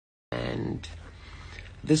and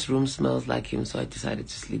this room smells like him, so I decided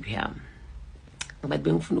to sleep here. But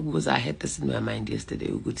because I had this in my mind yesterday,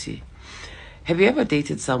 Uguti. Have you ever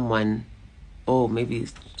dated someone, or maybe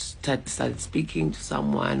started speaking to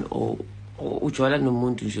someone, or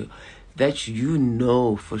that you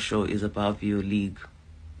know for sure is above your league?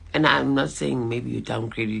 And I'm not saying maybe you're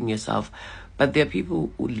downgrading yourself, but there are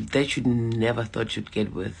people that you never thought you'd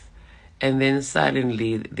get with. And then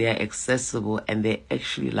suddenly they're accessible and they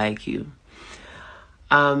actually like you.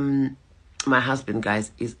 My husband,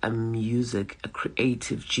 guys, is a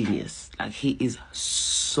creative genius. Like, he is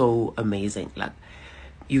so amazing. Like,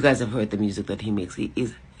 you guys have heard the music that he makes. He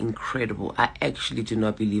is incredible. I actually do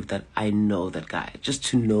not believe that I know that guy, just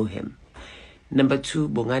to know him. Number two,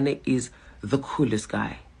 Bongane is the coolest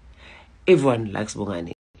guy. Everyone likes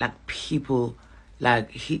Bongane. Like, people, like,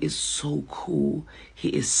 he is so cool. He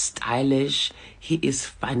is stylish. He is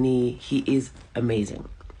funny. He is amazing.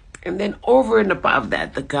 And then over and above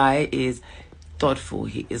that, the guy is thoughtful.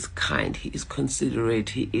 He is kind. He is considerate.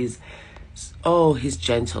 He is, he's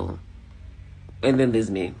gentle. And then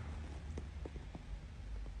there's me.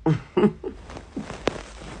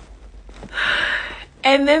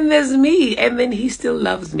 And then there's me. And then he still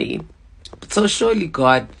loves me. So surely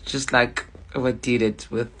God just like what did it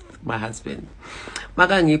with my husband. With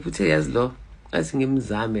the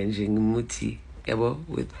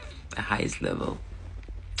highest level.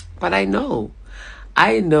 But I know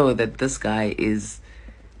that this guy is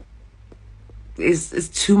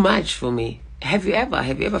too much for me. Have you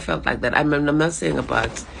ever felt like that? I'm not saying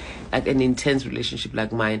about like an intense relationship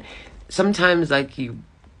like mine. Sometimes like even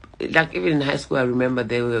in high school, I remember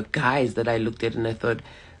there were guys that I looked at and I thought,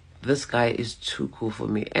 this guy is too cool for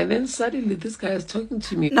me. And then suddenly this guy is talking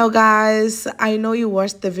to me. Now, guys, I know you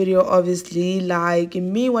watched the video, obviously. Like,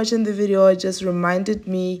 me watching the video just reminded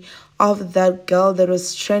me of that girl that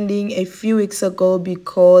was trending a few weeks ago,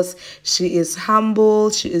 because she is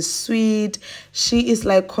humble, she is sweet, she is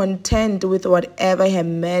like content with whatever her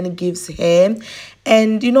man gives her.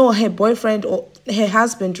 And you know, her boyfriend, or her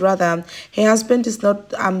husband rather, her husband is not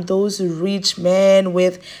those rich men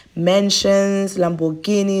with mansions,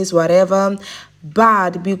 Lamborghinis, whatever.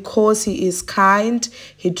 But because he is kind,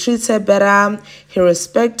 he treats her better, he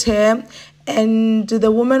respects her, and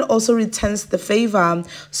the woman also returns the favor.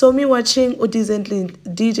 So me watching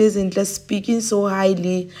DJ Zinhle speaking so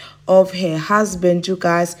highly of her husband, you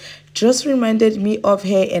guys, just reminded me of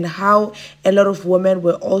her and how a lot of women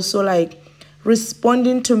were also like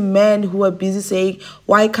responding to men who are busy saying,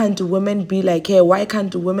 why can't women be like her? Why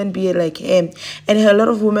can't women be like him? And a lot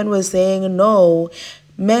of women were saying, no,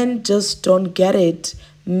 men just don't get it.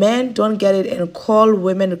 Men don't get it and call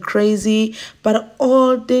women crazy. But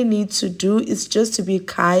all they need to do is just to be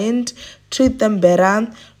kind, treat them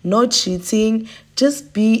better, no cheating,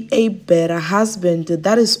 just be a better husband.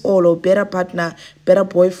 That is all, or better partner, better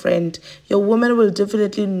boyfriend. Your woman will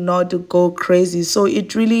definitely not go crazy. So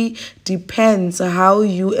it really depends how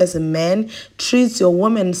you as a man treat your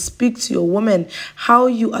woman, speak to your woman, how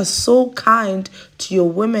you are so kind to your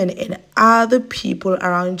women and other people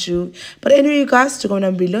around you. But anyway, you guys, to comment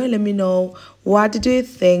down below and let me know, what did you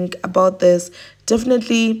think about this?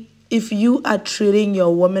 Definitely, if you are treating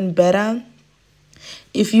your woman better,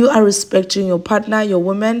 if you are respecting your partner, your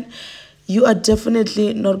woman, you are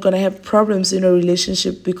definitely not going to have problems in a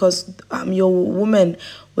relationship, because your woman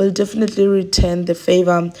will definitely return the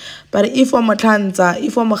favor. But if I'm a Tanza,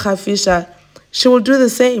 if I'm a Khafisha, she will do the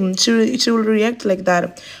same. She will react like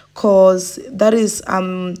that, because that is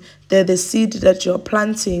the seed that you're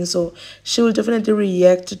planting. So she will definitely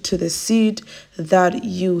react to the seed that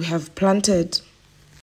you have planted.